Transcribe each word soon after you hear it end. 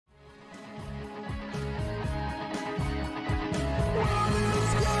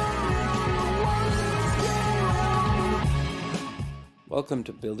Welcome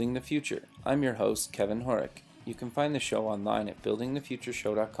to Building the Future. I'm your host, Kevin Horick. You can find the show online at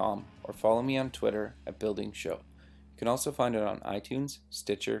buildingthefutureshow.com or follow me on Twitter at BuildingShow. You can also find it on iTunes,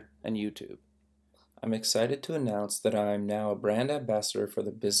 Stitcher, and YouTube. I'm excited to announce that I am now a brand ambassador for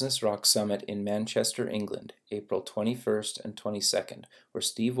the Business Rock Summit in Manchester, England, April 21st and 22nd, where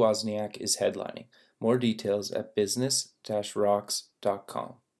Steve Wozniak is headlining. More details at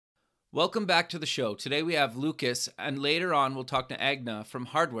business-rocks.com. Welcome back to the show. Today we have Lucas, and later on we'll talk to Agne from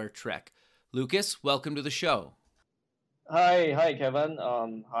HWTrek. Lucas, welcome to the show. Hi, Kevin.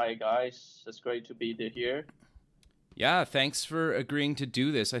 Hi, guys. It's great to be here. Yeah, thanks for agreeing to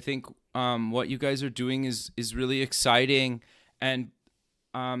do this. I think what you guys are doing is really exciting and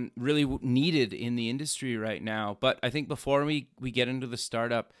really needed in the industry right now. But I think before we get into the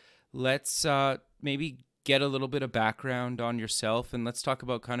startup, let's maybe get a little bit of background on yourself, and let's talk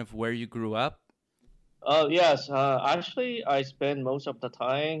about kind of where you grew up. Yes. Actually, I spend most of the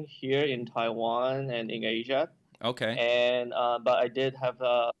time here in Taiwan and in Asia. Okay. And but I did have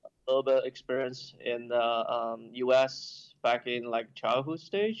a little bit of experience in the U.S. back in like childhood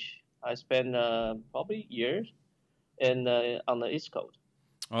stage. I spent probably years on the East Coast.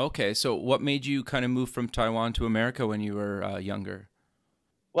 Okay. So what made you kind of move from Taiwan to America when you were younger?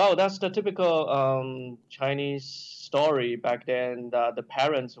 Well, that's the typical Chinese story back then. The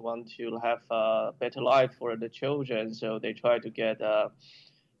parents want to have a better life for the children, so they try to get the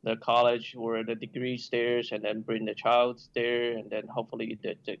college or the degrees there, and then bring the child there, and then hopefully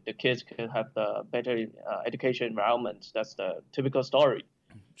the kids can have the better education environment. That's the typical story.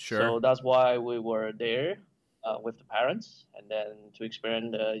 Sure. So that's why we were there with the parents, and then to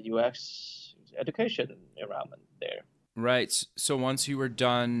experience the UX education environment there. Right. So once you were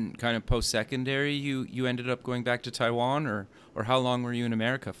done kind of post-secondary, you ended up going back to Taiwan, or how long were you in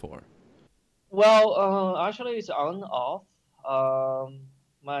America for? Well, actually, it's on and off.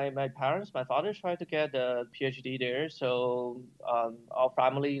 My father tried to get a PhD there, so our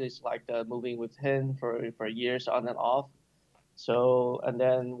family is like moving with him for years on and off. So, and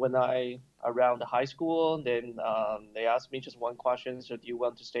then when around the high school, then they asked me just one question. So do you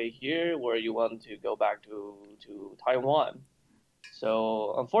want to stay here or you want to go back to Taiwan?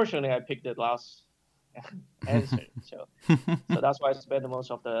 So unfortunately, I picked the last answer. So that's why I spent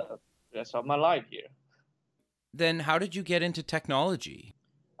most of the rest of my life here. Then how did you get into technology?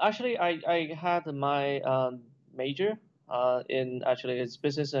 Actually, I had my major it's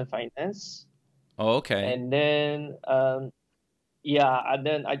business and finance. Oh, okay. And then and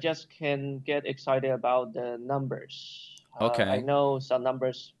then I just can get excited about the numbers. Okay. I know some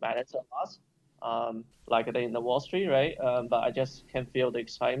numbers matter a lot, like in the Wall Street, right? But I just can feel the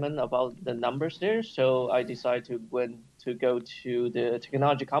excitement about the numbers there. So I decided to go to the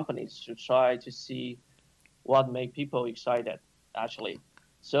technology companies to try to see what make people excited, actually.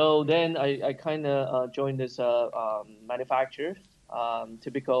 So then I kind of joined this manufacturer,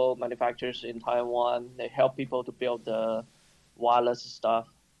 typical manufacturers in Taiwan. They help people to build the wireless stuff.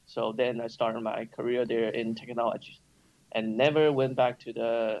 So then I started my career there in technology and never went back to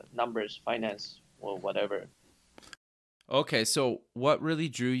the numbers, finance, or whatever. Okay, so what really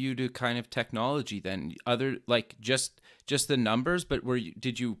drew you to kind of technology then? Other like just the numbers, but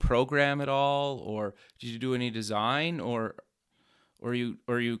did you program at all, or did you do any design, or you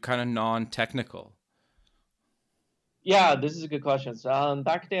kind of non-technical? Yeah, this is a good question.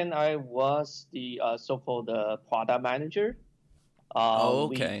 Back then I was the so-called product manager.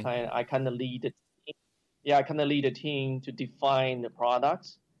 Okay. I kind of lead the team. Yeah, I kind of lead the team to define the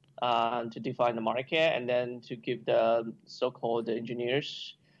products, to define the market, and then to give the so-called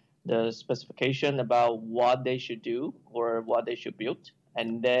engineers the specification about what they should do or what they should build,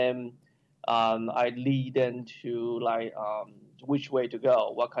 and then I lead them to which way to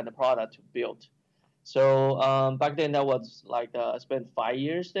go, what kind of product to build. So back then that was like I spent 5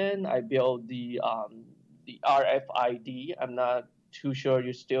 years. Then I built the RFID. I'm not too sure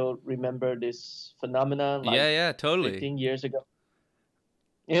you still remember this phenomenon. Like yeah, totally. 15 years ago.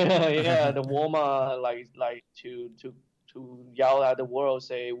 Yeah, the Walmart like to yell at the world,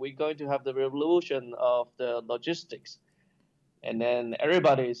 say we're going to have the revolution of the logistics, and then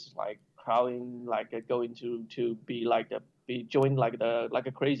everybody is like crowding, like going to be join like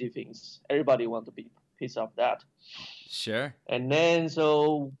a crazy things. Everybody want to be piece of that. Sure. And then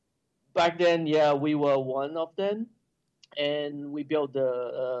so back then, yeah, we were one of them. And we built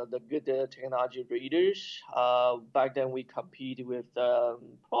the good technology readers. Back then, we competed with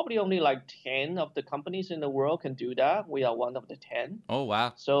probably only like 10 of the companies in the world can do that. We are one of the 10. Oh,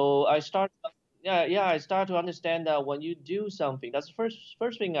 wow. So I start to understand that when you do something, that's the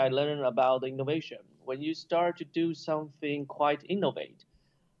first thing I learned about the innovation. when you start to do something quite innovative,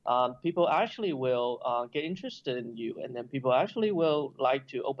 people actually will get interested in you, and then people actually will like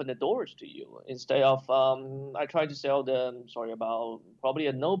to open the doors to you instead of I try to sell them, sorry, about probably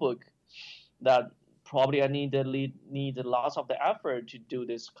a notebook that probably I need lots of the effort to do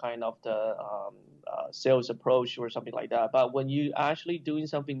this kind of the sales approach or something like that. But when you actually doing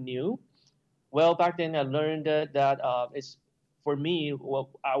something new, well, back then I learned that it's for me. Well,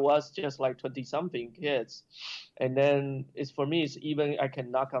 I was just like 20 something kids, and then it's for me. It's even I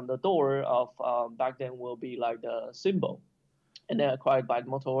can knock on the door of back then will be like the symbol, and then acquired by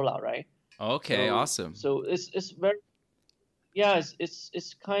Motorola, right? Okay, awesome. So it's very yeah,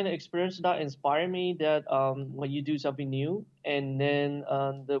 it's kind of experience that inspire me that when you do something new, and then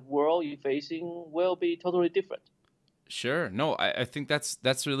the world you're facing will be totally different. Sure. No, I think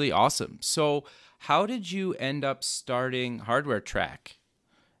that's really awesome. So how did you end up starting HWTrek?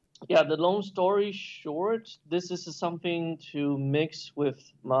 Yeah, the long story short, this is something to mix with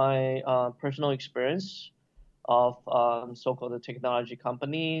my personal experience of so-called the technology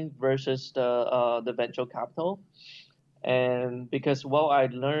company versus the venture capital. And because what I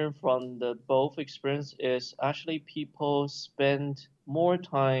learned from the both experience is actually people spend more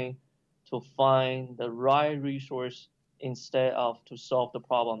time to find the right resource instead of to solve the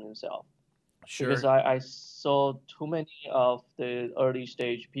problem themselves. Because Sure. I saw too many of the early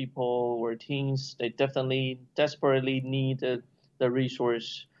stage people or teens, they definitely desperately need the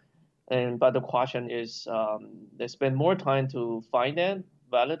resource. And but the question is, they spend more time to find them,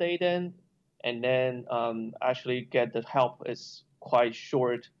 validate them, and then actually get the help is quite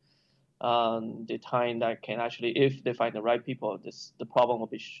short. The time that can actually, if they find the right people, the problem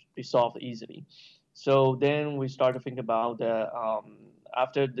will be solved easily. So then we start to think about the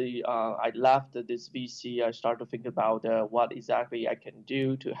after the I left this VC, I start to think about what exactly I can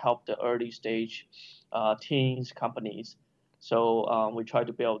do to help the early stage teens companies. So we try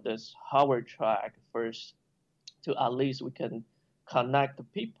to build this HWTrek first to at least we can connect the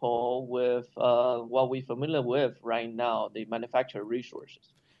people with what we're familiar with right now, the manufacturer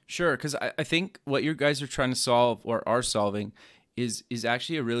resources. Sure, because I think what you guys are trying to solve or are solving is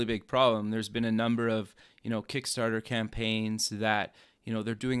actually a really big problem. There's been a number of, Kickstarter campaigns that,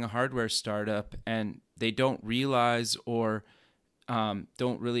 they're doing a hardware startup and they don't realize or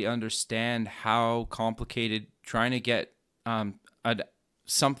don't really understand how complicated trying to get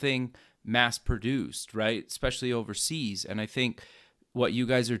something mass produced, right? Especially overseas. And I think what you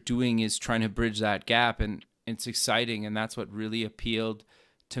guys are doing is trying to bridge that gap, and it's exciting. And that's what really appealed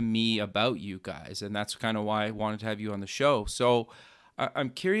to me about you guys. And that's kind of why I wanted to have you on the show. So I'm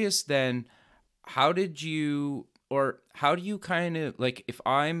curious then, how do you kind of like, if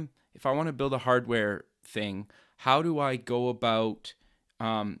I want to build a hardware thing, how do I go about,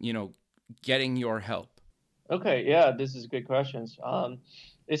 getting your help? Okay, yeah, this is good questions.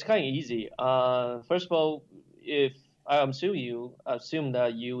 It's kind of easy. First of all, if I assume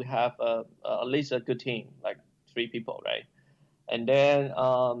that you have at least a good team, like 3 people, right? And then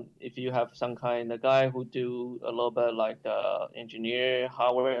if you have some kind of guy who do a little bit like the engineer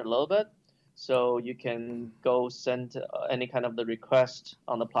hardware a little bit, so you can go send any kind of the request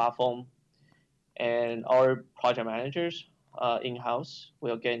on the platform, and our project managers in-house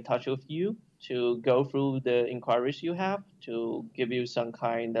will get in touch with you to go through the inquiries you have to give you some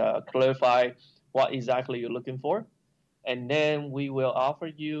kind of clarify what exactly you're looking for. And then we will offer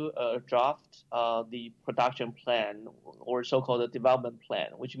you a draft, the production plan or so-called the development plan,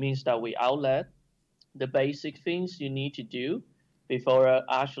 which means that we outlet the basic things you need to do before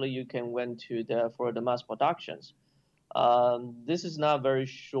actually you can went to for the mass productions. This is not very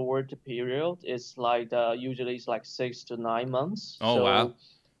short period. It's like usually it's like 6 to 9 months. Oh, wow. So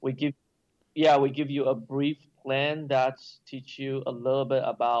we give you a brief plan that teach you a little bit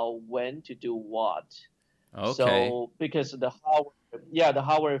about when to do what. Okay. So because the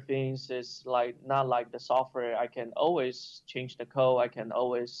hardware things is like not like the software. I can always change the code. I can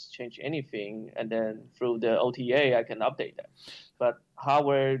always change anything, and then through the OTA I can update that. But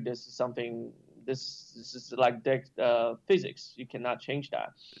hardware, this is something. This is like physics. You cannot change that.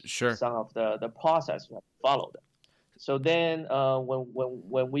 Sure. Some of the process you have to follow that. So then,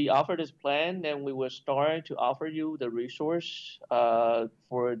 when we offer this plan, then we will start to offer you the resource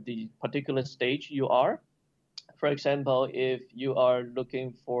for the particular stage you are. For example, if you are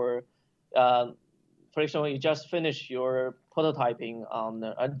looking uh, for example, you just finished your prototyping on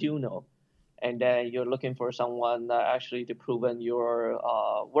Arduino, and then you're looking for someone actually to proven your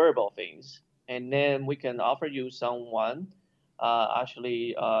wearable things, and then we can offer you someone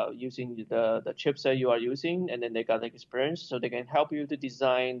actually using the chipset you are using, and then they got the experience, so they can help you to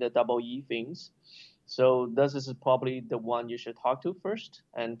design the double E things. So this is probably the one you should talk to first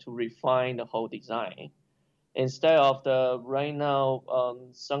and to refine the whole design. Instead of right now,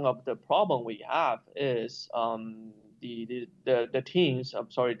 some of the problem we have is the teams. I'm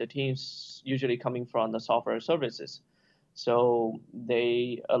sorry, the teams usually coming from the software services. So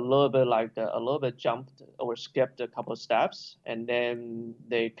they a little bit jumped or skipped a couple of steps, and then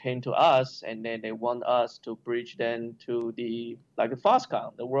they came to us, and then they want us to bridge them to the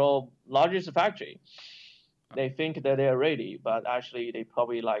Foxconn, the world largest factory. They think that they're ready, but actually they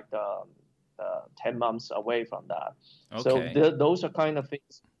probably 10 months away from that. Okay. So those are kind of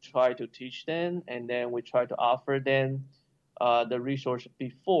things we try to teach them, and then we try to offer them the resource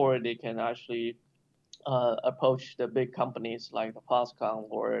before they can actually approach the big companies like the Foxconn,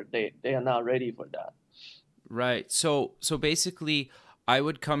 or they are not ready for that. Right. So basically, I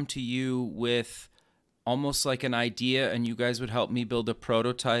would come to you with almost like an idea, and you guys would help me build a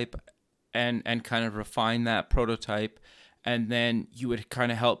prototype and kind of refine that prototype, and then you would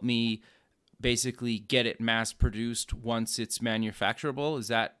kind of help me basically get it mass produced once it's manufacturable. Is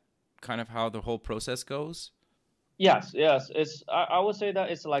that kind of how the whole process goes? Yes. I would say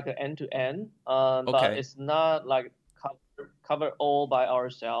that it's like an end to end, but Okay. it's not like cover all by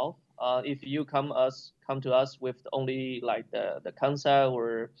ourselves. If you come to us with only like the concept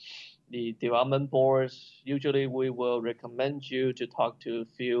or the development boards, usually we will recommend you to talk to a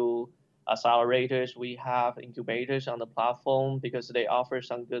few accelerators. We have incubators on the platform because they offer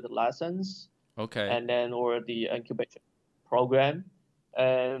some good lessons, Okay. and then or the incubation program.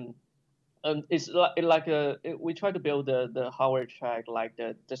 And it's we try to build the HWTrek like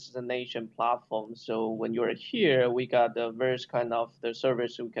the destination platform. So when you're here, we got the various kind of the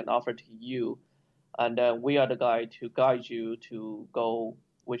service we can offer to you, and we are the guy to guide you to go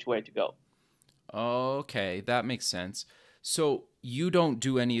which way to go. Okay, that makes sense. So you don't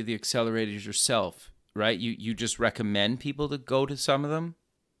do any of the accelerators yourself, right? You just recommend people to go to some of them?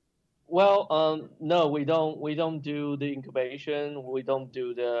 Well, no, we don't. We don't do the incubation. We don't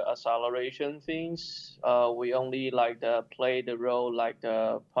do the acceleration things. We only play the role like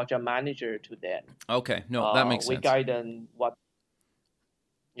the project manager to them. Okay, no, that makes We sense. guide them what.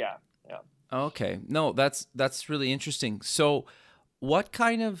 Yeah, yeah. Okay. No, that's really interesting. So what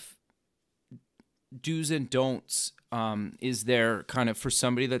kind of do's and don'ts is there kind of for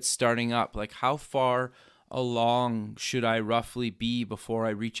somebody that's starting up? Like how far along should I roughly be before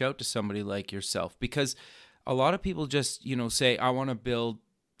I reach out to somebody like yourself? Because a lot of people just, say, I want to build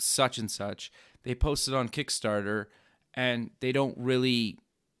such and such. They post it on Kickstarter and they don't really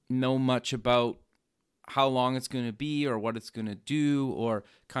know much about how long it's going to be or what it's going to do or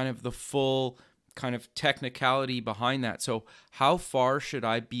kind of the full kind of technicality behind that. So how far should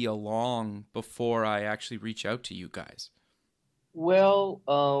I be along before I actually reach out to you guys? Well,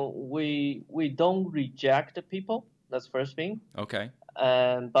 we don't reject the people. That's first thing. Okay.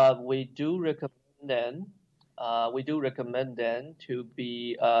 But we do recommend them. We do recommend them to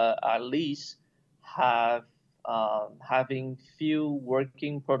be at least having few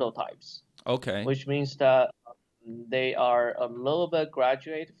working prototypes. Okay. Which means that they are a little bit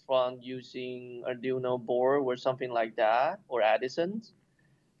graduate from using Arduino board or something like that, or Edison,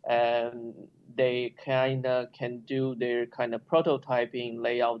 and they kind of can do their kind of prototyping,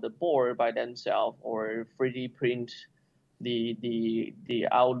 lay out the board by themselves, or 3D print the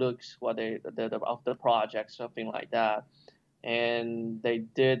outlooks of the project, something like that. And they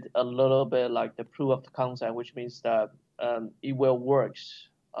did a little bit like the proof of concept, which means that it will works.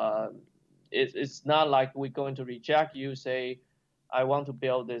 It's not like we're going to reject you. Say, I want to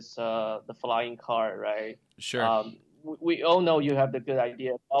build this the flying car, right? Sure. We all know you have the good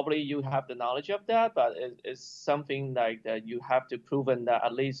idea. Probably you have the knowledge of that, but it's something like that you have to proven that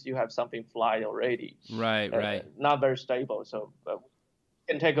at least you have something fly already. Right. Not very stable, so we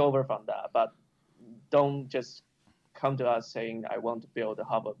can take over from that. But don't just come to us saying I want to build a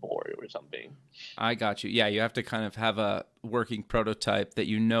hoverboard or something. I got you. Yeah, you have to kind of have a working prototype that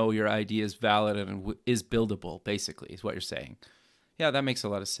your idea is valid and is buildable, basically, is what you're saying. Yeah, that makes a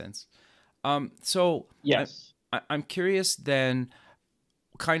lot of sense. So yes. I'm curious then,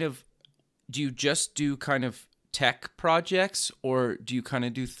 kind of, do you just do kind of tech projects or do you kind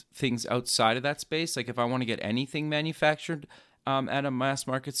of do things outside of that space? Like if I want to get anything manufactured at a mass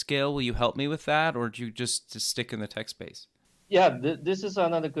market scale, will you help me with that, or do you just stick in the tech space? Yeah, this is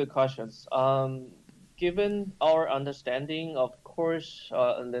another good question. Given our understanding, of course,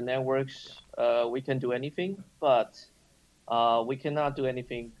 in the networks, we can do anything, but we cannot do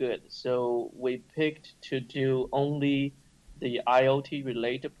anything good. So we picked to do only the IoT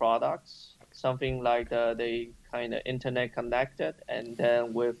related products. something like they kind of internet connected, and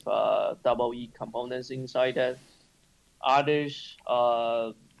then with WE components inside it. Others,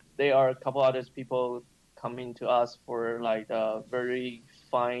 there are a couple others people coming to us for like the very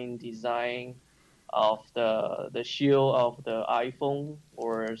fine design of the shield of the iPhone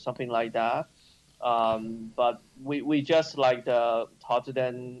or something like that. But we just like talk to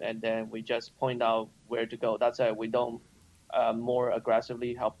them, and then we just point out where to go. That's it. We don't more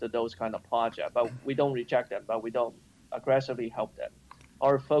aggressively help those kind of projects, but we don't reject them, but we don't aggressively help them.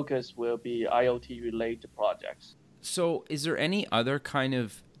 Our focus will be IoT related projects. So is there any other kind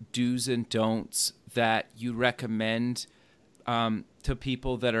of do's and don'ts that you recommend to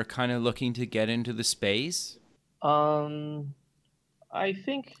people that are kind of looking to get into the space? I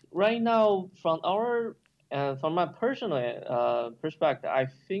think right now, from my personal perspective, I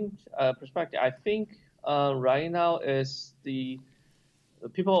think right now is the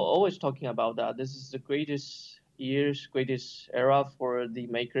people are always talking about that. This is the greatest era for the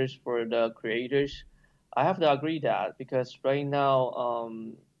makers, for the creators. I have to agree that because right now,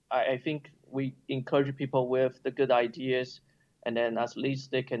 I think we encourage people with the good ideas, and then at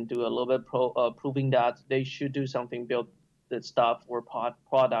least they can do a little bit proving that they should do something, build the stuff or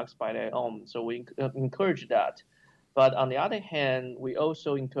products by their own. So we encourage that. But on the other hand, we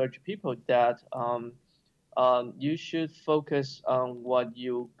also encourage people that you should focus on what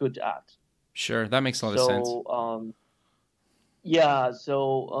you're good at. Sure, that makes a lot of sense. Yeah,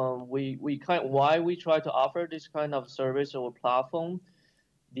 so why we try to offer this kind of service or platform.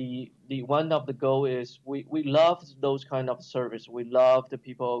 The one of the goal is we love those kind of service. We love the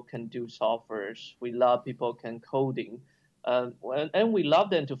people can do softwares. We love people can coding, and we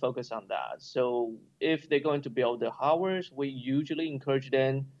love them to focus on that. So if they're going to build the hardware, we usually encourage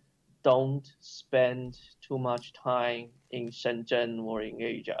them don't spend too much time in Shenzhen or in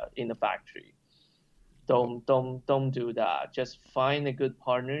Asia in the factory. Don't do that. Just find a good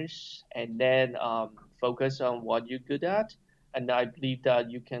partners and then focus on what you're good at. And I believe that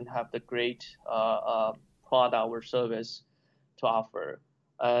you can have the great product or service to offer.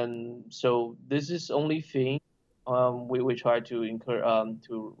 And so this is only thing we try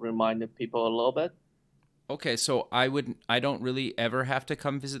to remind the people a little bit. Okay, so I don't really ever have to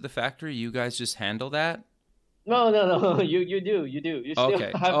come visit the factory. You guys just handle that? No. You do. You still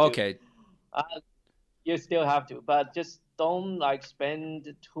Okay. have to. Okay. You still have to, but just don't like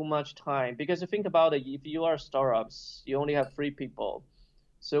spend too much time because you think about it. If you are startups, you only have 3 people.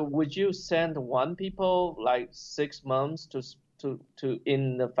 So would you send 1 people like 6 months to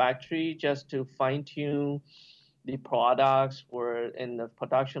in the factory just to fine tune the products or in the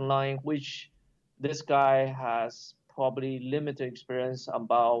production line, which this guy has probably limited experience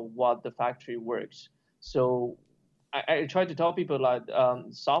about what the factory works. So I try to tell people like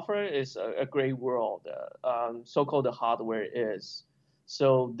software is a great world, so-called the hardware is.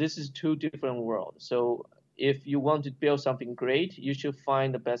 So this is 2 different worlds. So if you want to build something great, you should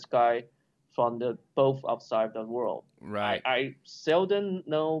find the best guy from the both outside the world. Right. I seldom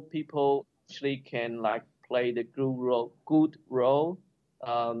know people actually can like play the good role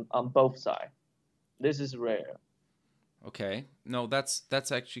on both sides. This is rare. Okay. No,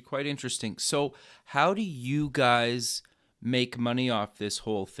 that's actually quite interesting. So, how do you guys make money off this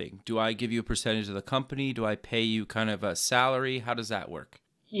whole thing? Do I give you a percentage of the company? Do I pay you kind of a salary? How does that work?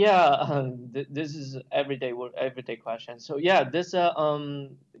 Yeah, this is everyday question. So yeah, this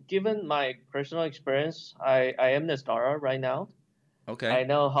given my personal experience, I am the starter right now. Okay. I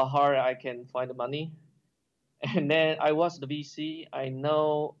know how hard I can find the money. And then I was the VC. I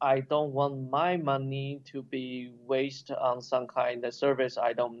know I don't want my money to be wasted on some kind of service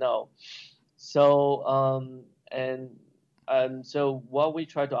I don't know. So so what we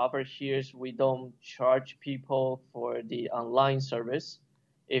try to offer here is we don't charge people for the online service.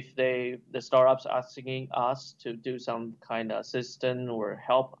 If the startups asking us to do some kind of assistance or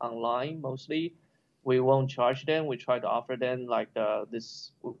help online, mostly, we won't charge them. We try to offer them like the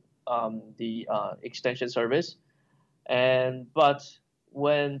extension service. But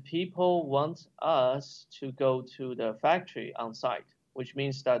when people want us to go to the factory on site, which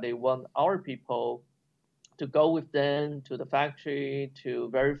means that they want our people to go with them to the factory to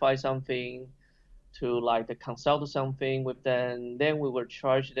verify something, to like to consult something with them, then we will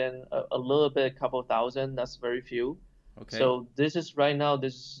charge them a little bit, a couple thousand. That's very few. Okay. So this is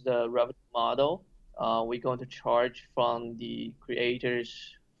the revenue model. We're going to charge from the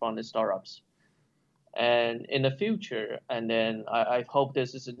creators, from the startups. And in the future, and then I hope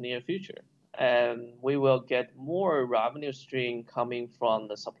this is the near future, and we will get more revenue stream coming from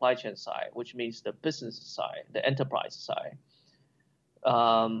the supply chain side, which means the business side, the enterprise side.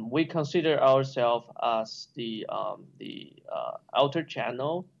 We consider ourselves as the outer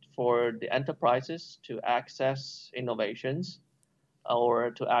channel for the enterprises to access innovations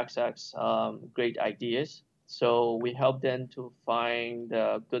or to access great ideas. So we help them to find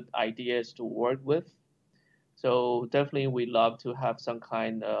good ideas to work with. So definitely we love to have some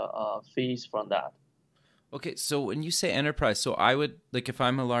kind of fees from that. Okay, so when you say enterprise, so I would, like, if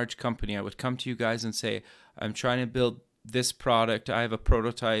I'm a large company, I would come to you guys and say, I'm trying to build this product. I have a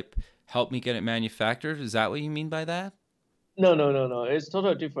prototype. Help me get it manufactured. Is that what you mean by that? No. It's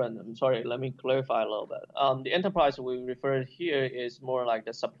totally different. I'm sorry. Let me clarify a little bit. The enterprise we refer here is more like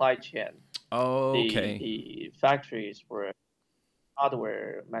the supply chain, Oh, the okay. the factories for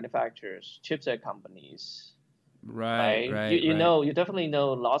hardware manufacturers, chipset companies, Right, right? right, right. You definitely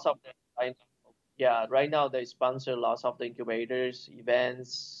know lots of them. Yeah, right now they sponsor lots of the incubators,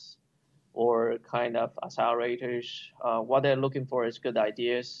 events, or kind of accelerators. What they're looking for is good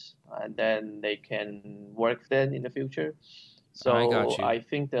ideas, and then they can work then in the future. I So got you. I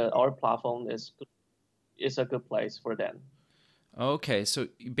think that our platform is a good place for them. Okay, so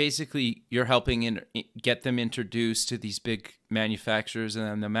basically you're helping get them introduced to these big manufacturers, and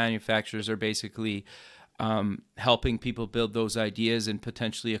then the manufacturers are basically helping people build those ideas and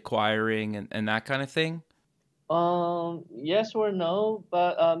potentially acquiring and that kind of thing. Yes or no,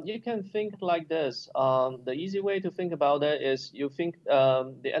 but you can think like this. The easy way to think about it is you think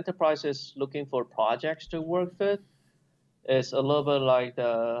the enterprise is looking for projects to work with. It's a little bit like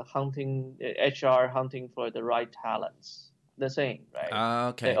the hunting, HR hunting for the right talents. The same, right?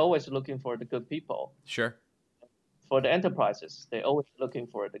 They're Okay, always looking for the good people. sure. For the enterprises, they're always looking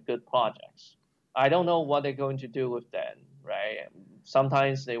for the good projects. I don't know what they're going to do with them, right?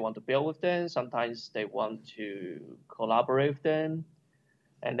 Sometimes they want to build with them, sometimes they want to collaborate with them,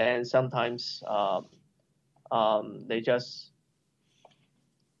 and then sometimes they just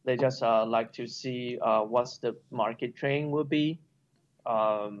like to see what's the market trend will be.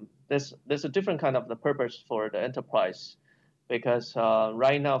 There's a different kind of the purpose for the enterprise because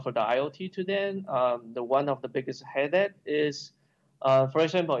right now for the IoT to them, the one of the biggest headache is, for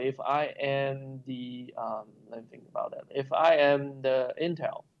example, if I am the let me think about that. If I am the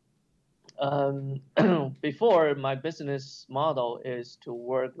Intel, before my business model is to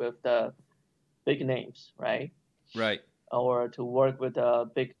work with the big names, right? Right. Or to work with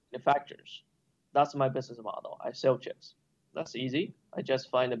big manufacturers. That's my business model. I sell chips. That's easy. I just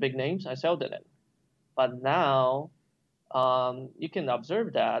find the big names, I sell to them. But now you can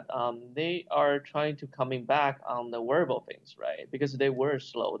observe that they are trying to coming back on the wearable things, right? Because they were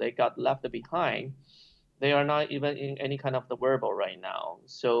slow, they got left behind. They are not even in any kind of the wearable right now.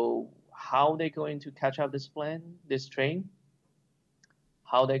 So how they going to catch up this plan, this train?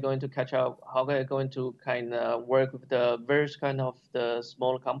 How they're going to catch up? How they're going to kind of work with the various kind of the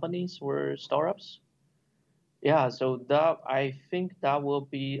small companies or startups? Yeah, so that I think that will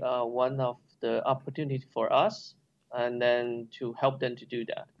be one of the opportunity for us, and then to help them to do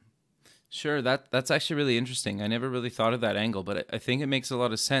that. Sure, that's actually really interesting. I never really thought of that angle, but I think it makes a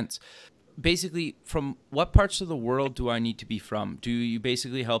lot of sense. Basically, from what parts of the world do I need to be from? Do you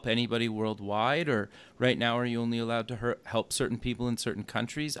basically help anybody worldwide, or right now are you only allowed to help certain people in certain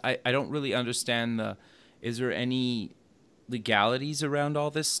countries? I don't really understand is there any legalities around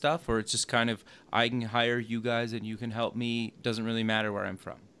all this stuff, or it's just kind of I can hire you guys and you can help me, doesn't really matter where I'm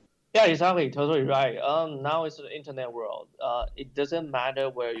from? Yeah, exactly, totally right. Now it's the internet world. It doesn't matter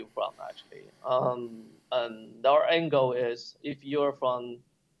where you're from actually. And our angle is if you're from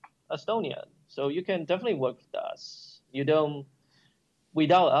Estonia, so you can definitely work with us. You don't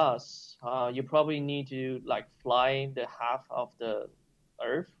without us, you probably need to like fly the half of the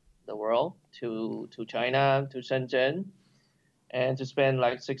Earth, the world, to China, to Shenzhen, and to spend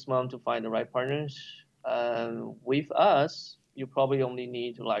like 6 months to find the right partners. With us, you probably only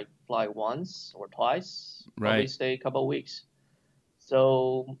need to like fly once or twice, probably Right. stay a couple of weeks.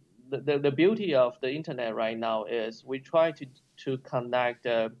 So the beauty of the internet right now is we try to connect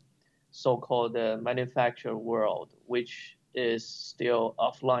the so-called manufacturer world, which is still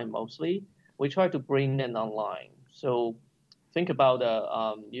offline mostly. We try to bring it online. So think about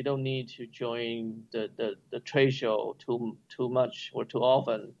you don't need to join the trade show too much or too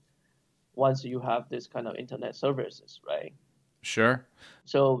often once you have this kind of internet services, right? Sure.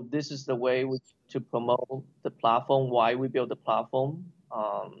 So this is the way to promote the platform, why we build the platform.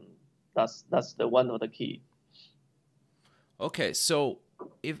 That's the one of the key. Okay, so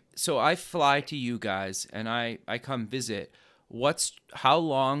if so I fly to you guys and I come visit, what's how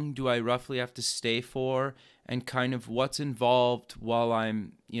long do I roughly have to stay for, and kind of what's involved while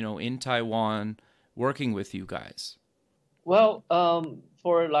I'm, in Taiwan working with you guys? Well,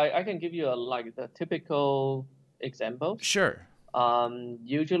 for like, I can give you like the typical examples. Sure. Um,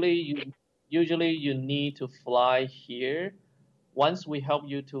 usually you usually you need to fly here. Once we help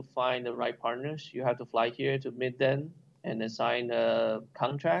you to find the right partners, you have to fly here to meet them and then sign a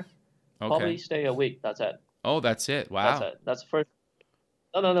contract. Probably Okay. stay a week. That's it. Oh, that's it. That's Wow. it. That's first.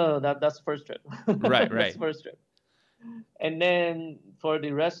 No. That's first trip. Right, That's right. first trip. And then for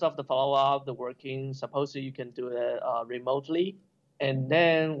the rest of the follow up, the working, supposedly you can do it remotely. And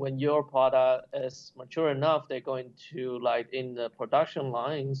then when your product is mature enough, they're going to like in the production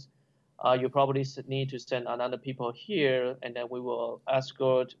lines. You probably need to send another people here, and then we will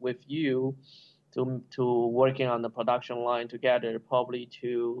escort with you to working on the production line together, probably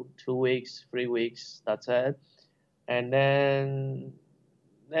 2 weeks, 3 weeks. That's it. And then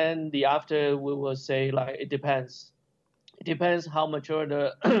the after we will say like it depends. It depends how mature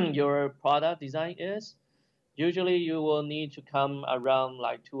the your product design is. Usually you will need to come around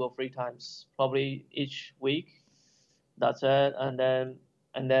like 2 or 3 times, probably each week. That's it.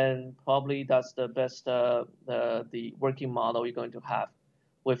 And then probably that's the best the working model you're going to have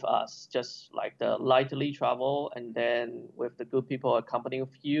with us. Just like the lightly travel, and then with the good people accompanying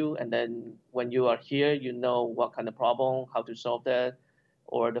with you, and then when you are here, you know what kind of problem, how to solve that,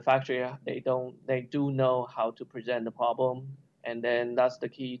 or the factory they do know how to present the problem, and then that's the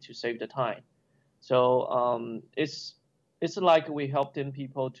key to save the time. So it's like we helping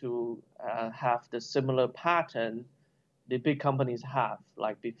people to have the similar pattern the big companies have,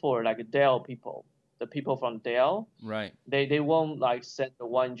 like before, like Dell people, the people from Dell, Right. they won't like send the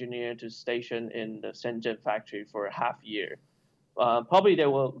one engineer to station in the Shenzhen factory for a half year. Probably they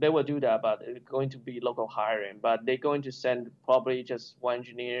will do that, but it's going to be local hiring. But they're going to send probably just one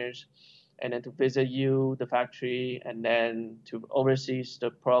engineers, and then to visit you the factory, and then to oversee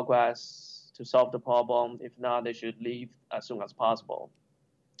the progress to solve the problem. If not, they should leave as soon as possible.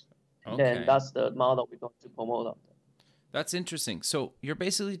 And then Okay. that's the model we're going to promote. That's interesting. So you're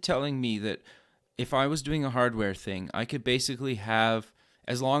basically telling me that if I was doing a hardware thing, I could basically have,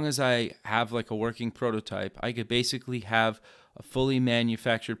 as long as I have like a working prototype, I could basically have a fully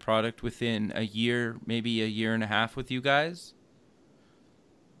manufactured product within a year, maybe a year and a half with you guys.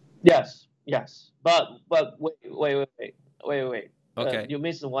 Yes, yes. But wait. Okay. You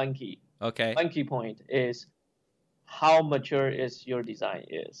missed one key. Okay. One key point is how mature is your design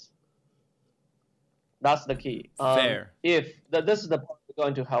is. That's the key. Fair. If this is the part we're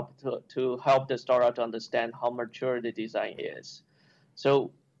going to help to help the startup to understand how mature the design is.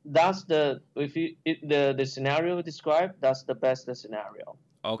 So that's the if you the scenario described, that's the best scenario.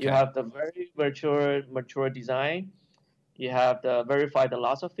 You Okay. have the very mature design. You have the verified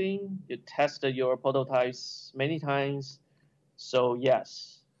lots of things. You test your prototypes many times. So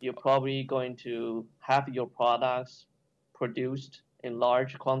yes, you're probably going to have your products produced in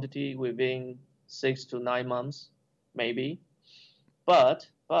large quantity within 6 to 9 months, maybe. But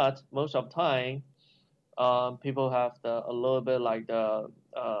most of the time, people have a little bit like the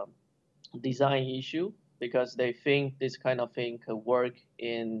design issue because they think this kind of thing could work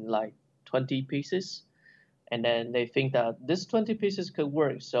in like 20 pieces, and then they think that this 20 pieces could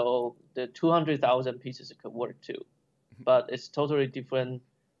work, so the 200,000 pieces could work too. But it's totally different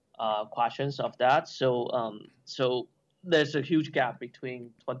questions of that. So there's a huge gap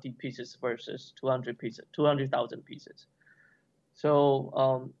between 20 pieces versus 200 pieces, 200,000 pieces.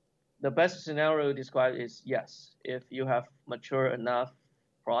 So the best scenario described is yes, if you have mature enough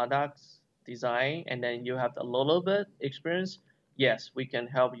products design, and then you have a little bit experience, yes, we can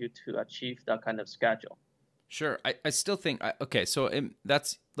help you to achieve that kind of schedule. Sure. I still think, okay, so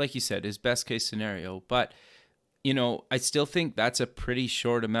that's, like you said, is best case scenario. But, I still think that's a pretty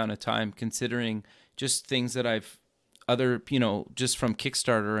short amount of time considering just things that just from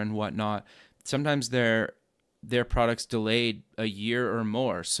Kickstarter and whatnot. Sometimes their products delayed a year or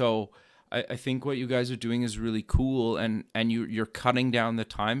more. So I think what you guys are doing is really cool, and you're cutting down the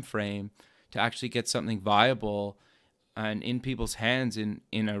time frame to actually get something viable and in people's hands in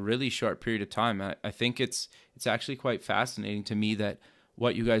a really short period of time. I think it's actually quite fascinating to me that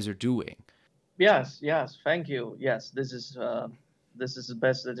what you guys are doing. Yes, thank you. Yes, this is the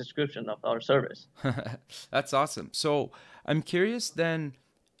best description of our service. That's awesome. So I'm curious then,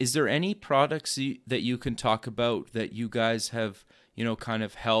 is there any products that you can talk about that you guys have, kind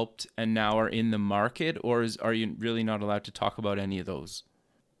of helped and now are in the market, or are you really not allowed to talk about any of those?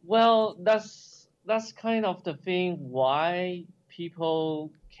 Well, that's kind of the thing why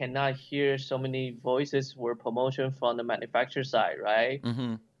people cannot hear so many voices or promotion from the manufacturer side, right?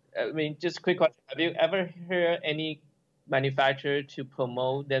 Mm-hmm. I mean, just quick question: have you ever heard any manufacturer to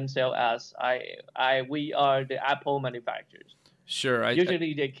promote themselves as we are the Apple manufacturers. Sure.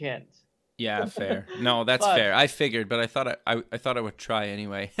 Usually they can't. Yeah, fair. No, that's But, fair. I figured, but I thought I would try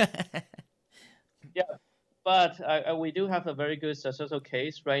anyway. yeah, but we do have a very good successful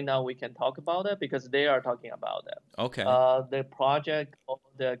case right now. We can talk about it because they are talking about it. Okay. The project called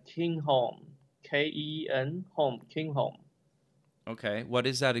the King Home, KEN Home, King Home. Okay. What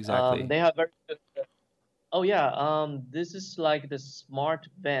is that exactly? They have very good. Oh yeah. This is like the smart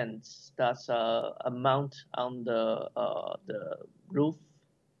vents that's a mount on the roof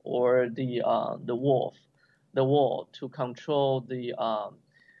or the wall to control the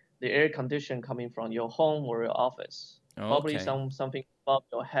air condition coming from your home or your office. Probably Okay. something above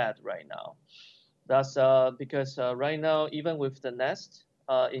your head right now. That's because right now, even with the Nest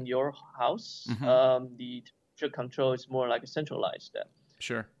in your house, the temperature control is more like centralized.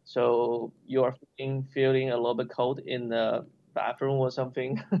 Sure. So you are feeling a little bit cold in the bathroom or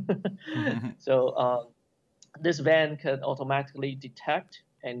something. So this van can automatically detect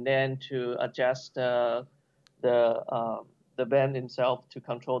and then to adjust the van itself to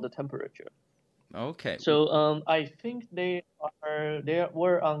control the temperature. Okay. So I think they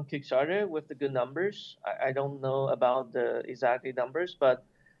were on Kickstarter with the good numbers. I don't know about the exact numbers, but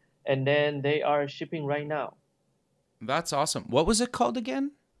and then they are shipping right now. That's awesome. What was it called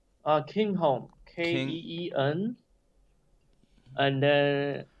again? King Home, KEEN, and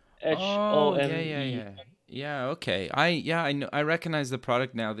then Oh, yeah, HOME. yeah, yeah. Yeah, okay. I know, I recognize the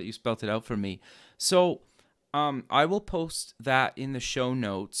product now that you spelt it out for me. So, I will post that in the show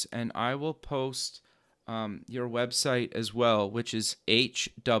notes, and I will post your website as well, which is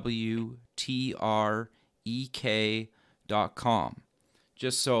HWTREK.com.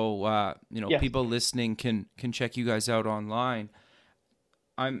 Just so Yes. people listening can check you guys out online.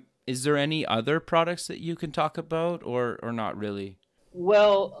 Is there any other products that you can talk about or not really?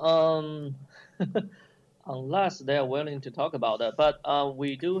 Well, unless they're willing to talk about that, but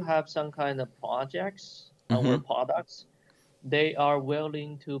we do have some kind of projects or products. They are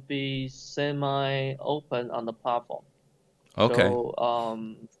willing to be semi-open on the platform. Okay. So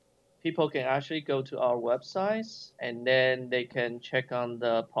people can actually go to our websites and then they can check on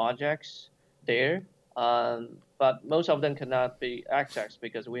the projects there. But most of them cannot be accessed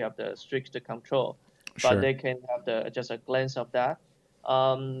because we have the strict control. Sure. But they can have just a glance of that.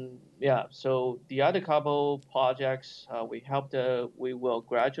 Yeah. So the other couple projects we will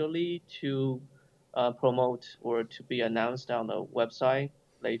gradually to promote or to be announced on the website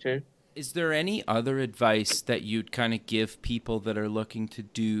later. Is there any other advice that you'd kind of give people that are looking to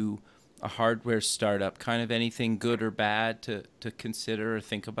do a hardware startup? Kind of anything good or bad to consider or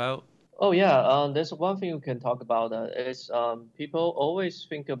think about? Oh yeah, there's one thing we can talk about is people always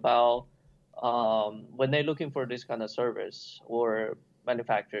think about when they're looking for this kind of service or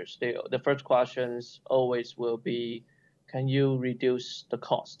manufacturers. The first questions always will be, can you reduce the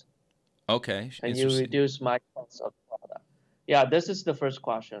cost? Okay, Can you interesting. reduce my cost of the product? Yeah, this is the first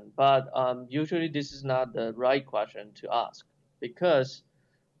question, but usually this is not the right question to ask because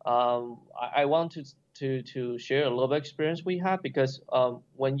I want to share a little bit experience we have because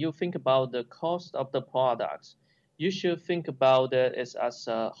when you think about the cost of the products, you should think about it as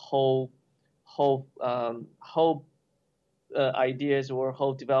a whole ideas or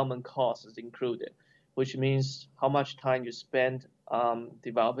whole development cost is included, which means how much time you spend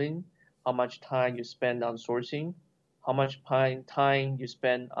developing, how much time you spend on sourcing, how much time you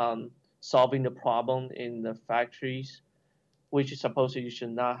spend on solving the problem in the factories, which is supposed to you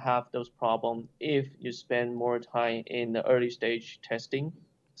should not have those problems if you spend more time in the early stage testing,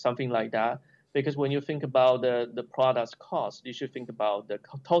 something like that. Because when you think about the product's cost, you should think about the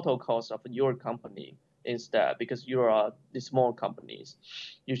total cost of your company instead, because you are the small companies.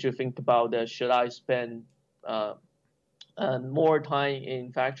 You should think about should I spend more time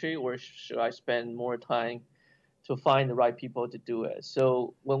in factory or should I spend more time to find the right people to do it?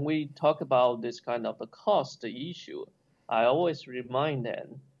 So when we talk about this kind of a cost issue, I always remind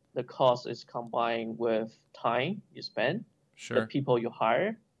them the cost is combined with time you spend, the people you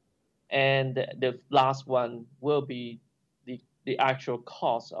hire, and the last one will be the actual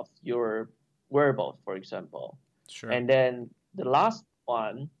cost of your wearable, for example. Sure. And then the last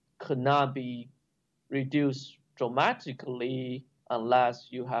one could not be reduced dramatically unless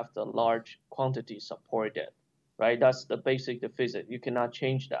you have the large quantity supported, right? That's the basic physics. You cannot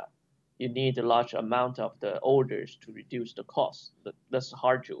change that. You need a large amount of the orders to reduce the cost. That's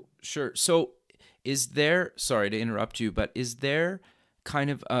hard to. Sure. So is there, sorry to interrupt you, but is there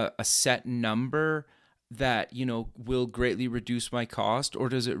kind of a set number that, will greatly reduce my cost, or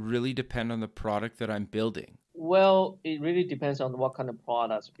does it really depend on the product that I'm building? Well, it really depends on what kind of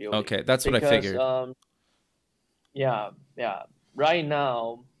products building. Okay, that's what I Because figured. yeah, right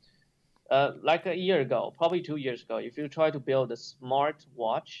now, like a year ago, probably 2 years ago, if you try to build a smart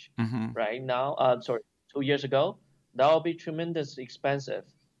watch Mm-hmm. right now, sorry, 2 years ago, that will be tremendously expensive.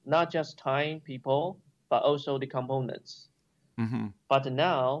 Not just time, people, but also the components. Mm-hmm. But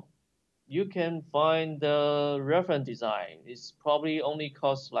now you can find the reference design. It's probably only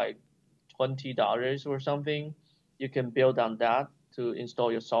costs like $20 or something. You can build on that to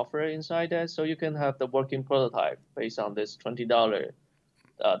install your software inside that, so you can have the working prototype based on this $20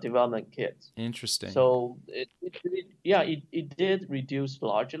 development kit. Interesting. So it did reduce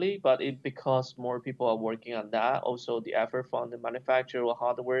largely, but it because more people are working on that. Also, the effort from the manufacturer or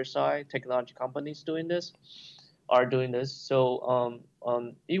hardware side, technology companies doing this are doing this. So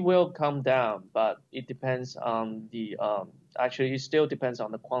it will come down, but it depends on the actually it still depends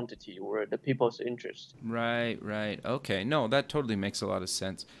on the quantity or the people's interest. Right. Okay. No, that totally makes a lot of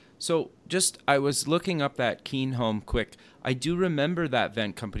sense. So, I was looking up that Keen Home quick. I do remember that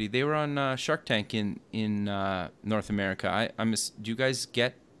vent company. They were on Shark Tank in North America. Do you guys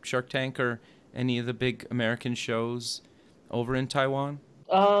get Shark Tank or any of the big American shows over in Taiwan?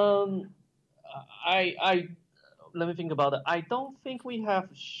 Um, I let me think about it. I don't think we have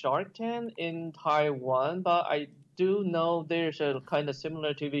Shark Tank in Taiwan, but I do know there's a kind of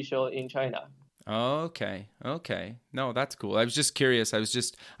similar TV show in China. Okay. No, that's cool. I was just curious.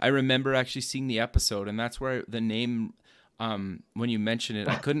 I remember actually seeing the episode, and that's where the name, when you mentioned it,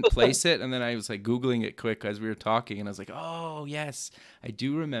 I couldn't place it, and then I was like Googling it quick as we were talking, and I was like, oh yes, I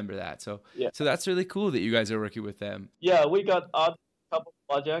do remember that. So, Yeah, so that's really cool that you guys are working with them. yeah, we got a couple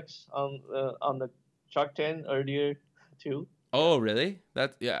projects on the Shark Tank earlier too. Yeah, Oh, really?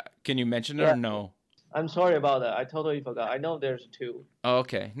 Yeah. Can you mention it or yeah. no? I'm sorry about that. I totally forgot. I know there's two. Oh,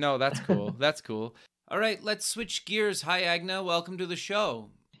 okay. No, that's cool. That's cool. All right, let's switch gears. Hi, Agne. Welcome to the show.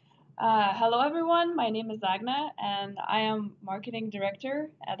 Hello, everyone. My name is Agne, and I am marketing director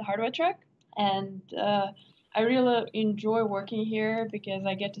at HWTrek. And I really enjoy working here because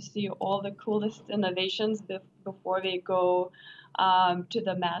I get to see all the coolest innovations before they go to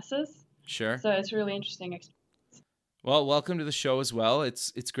the masses. Sure. So it's really interesting experience. Well, welcome to the show as well.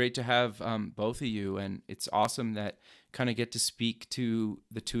 It's great to have both of you, and it's awesome that kind of get to speak to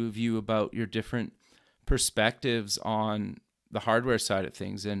the two of you about your different perspectives on the hardware side of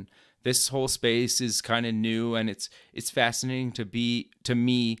things. And this whole space is kind of new, and it's fascinating to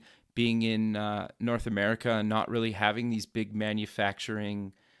me being in North America and not really having these big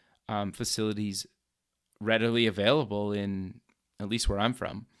manufacturing facilities readily available in at least where I'm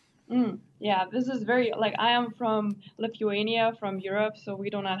from. Yeah, this is very like I am from Lithuania, from Europe, so we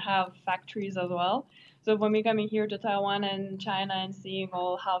do not have factories as well. So when we coming here to Taiwan and China and seeing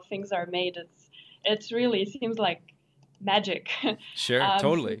all how things are made, it's really seems like magic. Sure,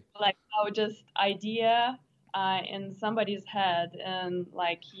 totally. Like how just idea in somebody's head and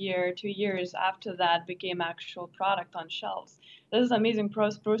like year, 2 years after that became actual product on shelves. This is amazing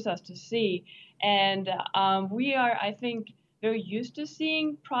process to see, and we are, I think, very used to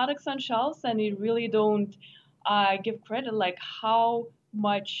seeing products on shelves, and we really don't give credit like how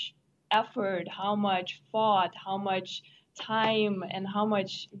much effort, how much thought, how much time, and how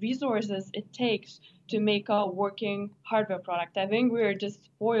much resources it takes to make a working hardware product. I think we're just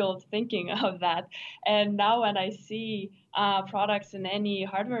spoiled thinking of that. And now when I see products in any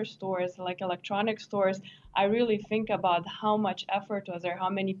hardware stores, like electronic stores, I really think about how much effort was there, how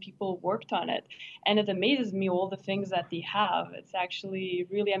many people worked on it. And it amazes me all the things that they have. It's actually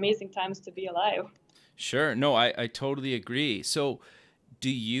really amazing times to be alive. Sure. No, I totally agree. So, do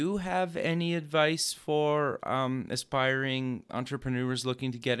you have any advice for aspiring entrepreneurs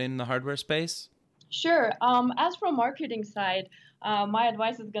looking to get in the hardware space? Sure. As for marketing side, my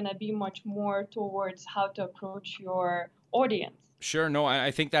advice is going to be much more towards how to approach your audience. Sure. No,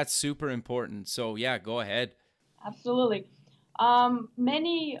 I think that's super important. So, yeah, go ahead. Absolutely.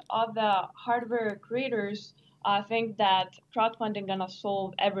 Many of the hardware creators think that crowdfunding gonna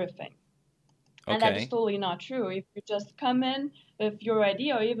solve everything. And that is Okay. totally not true. If you just come in with your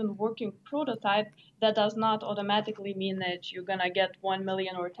idea or even working prototype, that does not automatically mean that you're gonna get 1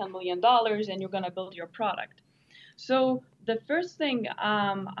 million or $10 million and you're gonna build your product. So the first thing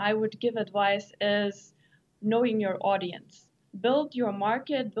I would give advice is knowing your audience. Build your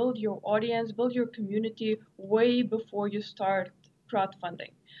market, build your audience, build your community way before you start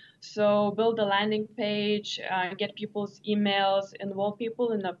crowdfunding. So build a landing page, get people's emails, involve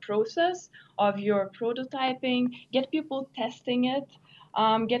people in the process of your prototyping, get people testing it.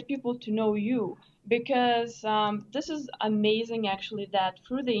 get people to know you, because this is amazing actually that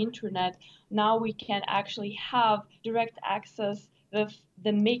through the internet now we can actually have direct access with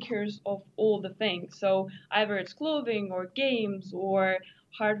the makers of all the things. So either it's clothing or games or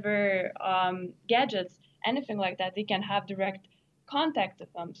hardware, gadgets, anything like that, they can have direct contact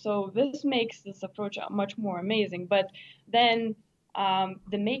with them. So this makes this approach much more amazing. But then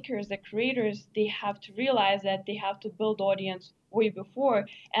the makers, the creators, they have to realize that they have to build audience way before.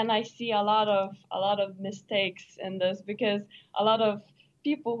 And I see a lot of mistakes in this, because a lot of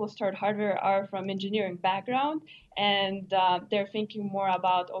people who start hardware are from engineering background, and they're thinking more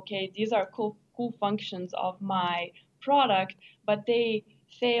about, okay, these are cool functions of my product, but they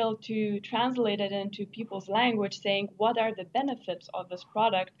fail to translate it into people's language, saying what are the benefits of this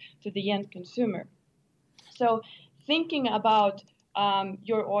product to the end consumer. So thinking about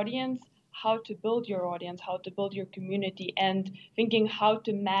your audience, how to build your audience, how to build your community, and thinking how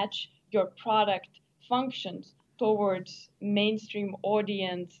to match your product functions towards mainstream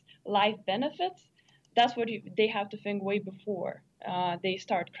audience life benefits, that's what they have to think way before they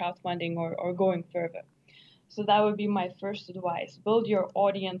start crowdfunding or going further. So that would be my first advice. Build your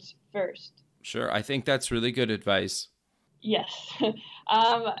audience first. Sure. I think that's really good advice. Yes.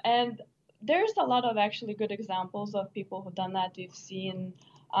 And there's a lot of actually good examples of people who've done that. We've seen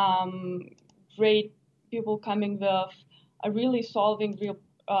um, great people coming with really solving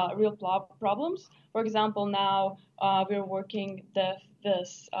real problems. For example, now we're working with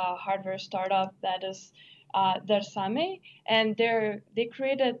this hardware startup that is Dersame, and they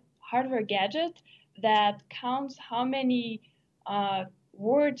created hardware gadget that counts how many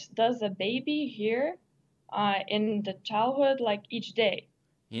words does a baby hear in the childhood, like each day.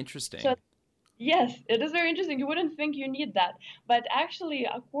 Interesting. So yes, it is very interesting. You wouldn't think you need that, but actually,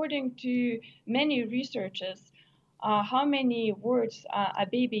 according to many researchers, how many words a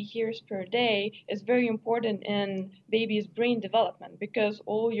baby hears per day is very important in baby's brain development, because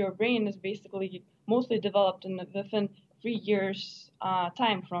all your brain is basically mostly developed within 3 years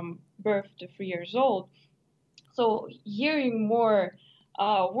time from birth to 3 years old. So hearing more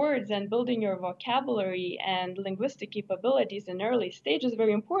words and building your vocabulary and linguistic capabilities in early stage is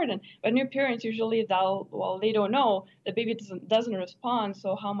very important. But new parents usually, they don't know, the baby doesn't respond.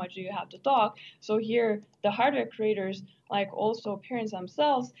 So how much do you have to talk? So here, the hardware creators, like also parents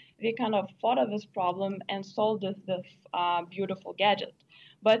themselves, they kind of thought of this problem and solved it with beautiful gadget.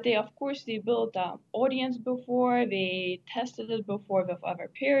 But they, of course, they built an audience before, they tested it before with other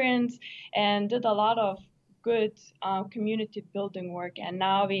parents, and did a lot of good community building work. And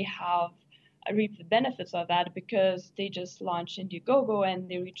now we have reaped the benefits of that, because they just launched Indiegogo and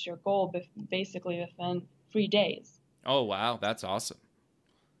they reached their goal basically within 3 days. Oh, wow. That's awesome.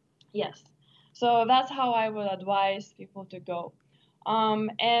 Yes. So that's how I would advise people to go.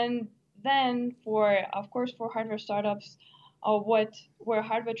 And then of course, for hardware startups, where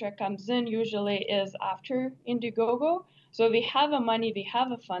HWTrek comes in usually is after Indiegogo. So we have a money, we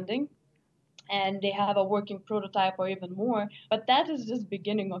have a funding, and they have a working prototype or even more, but that is just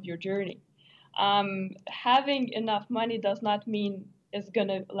beginning of your journey. Having enough money does not mean it's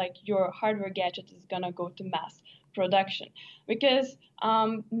gonna, like, your hardware gadget is gonna go to mass production, because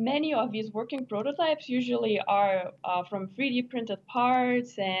many of these working prototypes usually are from 3D printed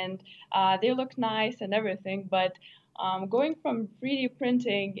parts, and they look nice and everything, but going from 3D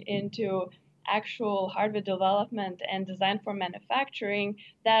printing into actual hardware development and design for manufacturing,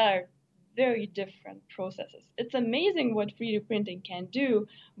 that are very different processes. It's amazing what 3D printing can do,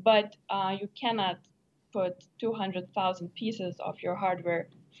 but you cannot put 200,000 pieces of your hardware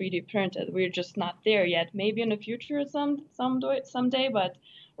 3D printed. We're just not there yet. Maybe in the future someday, but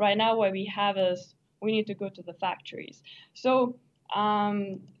right now what we have is we need to go to the factories. So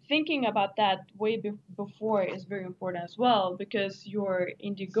thinking about that way before is very important as well, because your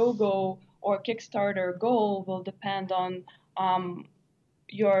Indiegogo or Kickstarter goal will depend on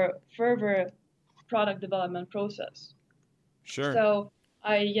your further product development process. Sure. So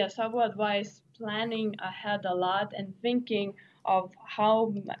I would advise planning ahead a lot and thinking of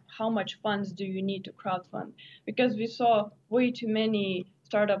how much funds do you need to crowdfund, because we saw way too many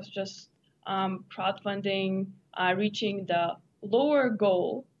startups just crowdfunding, reaching the lower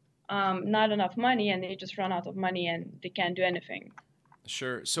goal, not enough money, and they just run out of money and they can't do anything.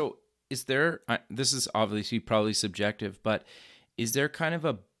 Sure. So is there, this is obviously probably subjective, but is there kind of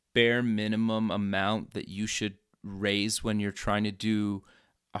a bare minimum amount that you should raise when you're trying to do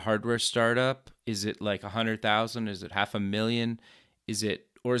a hardware startup? Is it like 100,000? Is it 500,000?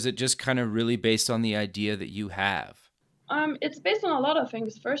 Or is it just kind of really based on the idea that you have? It's based on a lot of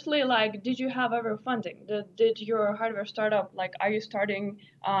things. Firstly, like, did you have ever funding? Did your hardware startup, like, are you starting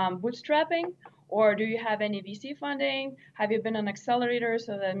bootstrapping, or do you have any VC funding? Have you been an accelerator?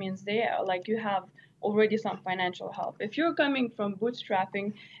 So that means you have already some financial help. If you're coming from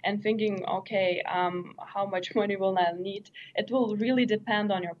bootstrapping and thinking, okay, how much money will I need? It will really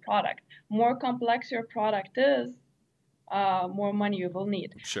depend on your product. More complex your product is, more money you will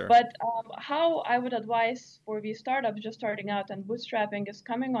need. Sure. But how I would advise for these startups just starting out and bootstrapping is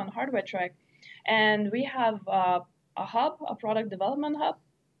coming on HWTrek, and we have a hub, a product development hub,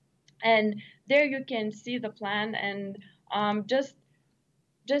 and there you can see the plan and just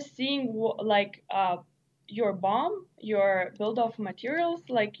seeing your BOM, your build of materials,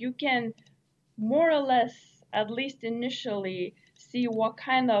 like you can more or less, at least initially, see what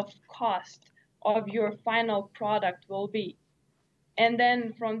kind of cost of your final product will be. And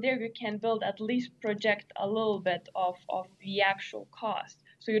then from there, you can build, at least project a little bit of the actual cost,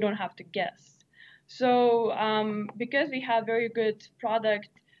 so you don't have to guess. So because we have very good project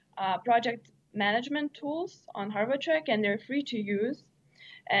management tools on HWTrek, and they're free to use,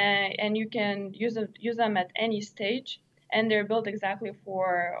 and you can use them at any stage, and they're built exactly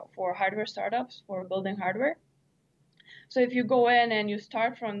for hardware startups, for building hardware. So if you go in and you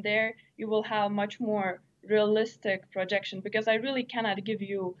start from there, you will have much more realistic projection, because I really cannot give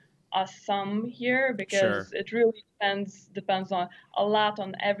you a sum here, because it really depends on a lot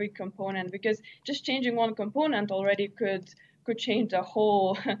on every component, because just changing one component already could change the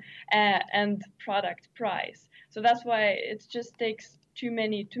whole end product price. So that's why it just takes too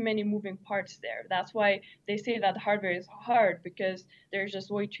many moving parts there. That's why they say that hardware is hard, because there's just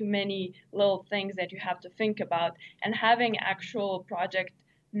way too many little things that you have to think about. And having actual project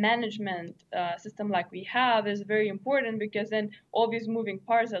management system like we have is very important, because then all these moving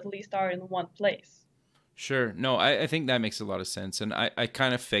parts at least are in one place. Sure. No, I think that makes a lot of sense. And I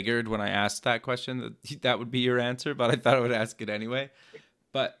kind of figured when I asked that question that would be your answer, but I thought I would ask it anyway.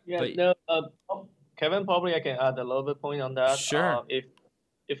 Kevin, probably I can add a little bit point on that. Sure.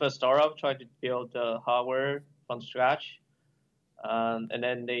 If a startup try to build the hardware from scratch, and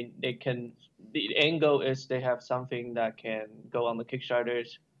then they can, the end goal is they have something that can go on the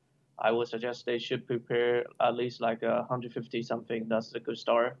Kickstarters, I would suggest they should prepare at least like 150 something. That's a good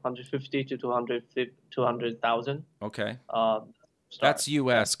start. 150 to 200,000. Okay. That's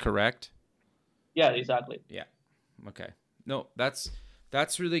US, correct? Yeah, exactly. Yeah. Okay. No, that's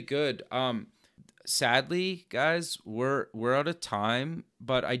really good. Sadly, guys, we're out of time,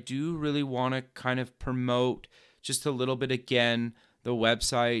 but I do really want to kind of promote just a little bit again the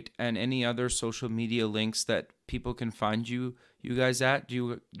website and any other social media links that people can find you guys at. Do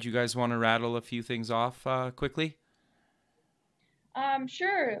you guys want to rattle a few things off quickly?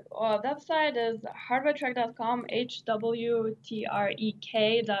 Sure. Website is HWTrek.com,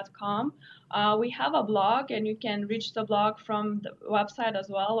 HWTREK.com. We have a blog, and you can reach the blog from the website as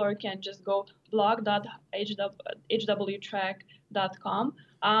well, or you can just go blog.hwtrek.com.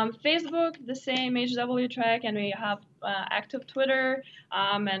 Facebook, the same, HWTrek, and we have active Twitter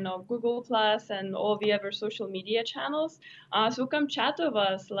and Google Plus and all the other social media channels. So come chat with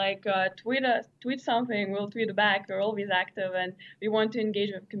us, like tweet something, we'll tweet back. We're always active, and we want to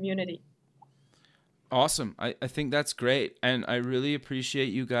engage with the community. Awesome. I think that's great. And I really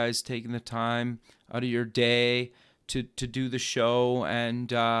appreciate you guys taking the time out of your day to do the show.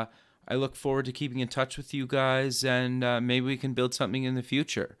 And I look forward to keeping in touch with you guys, and maybe we can build something in the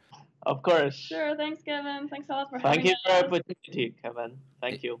future. Of course. Sure. Thanks, Kevin. Thanks a lot for having us. Thank you for the opportunity, Kevin.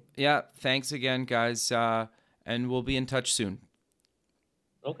 Thank you. Yeah. Thanks again, guys. And we'll be in touch soon.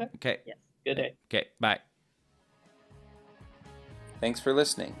 Okay. Okay. Yes. Good day. Okay. Bye. Thanks for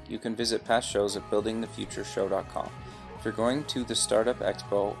listening. You can visit past shows at buildingthefutureshow.com. If you're going to the Startup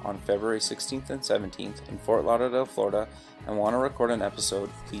Expo on February 16th and 17th in Fort Lauderdale, Florida, and want to record an episode,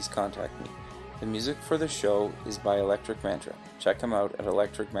 please contact me. The music for the show is by Electric Mantra. Check them out at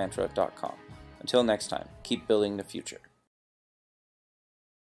electricmantra.com. Until next time, keep building the future.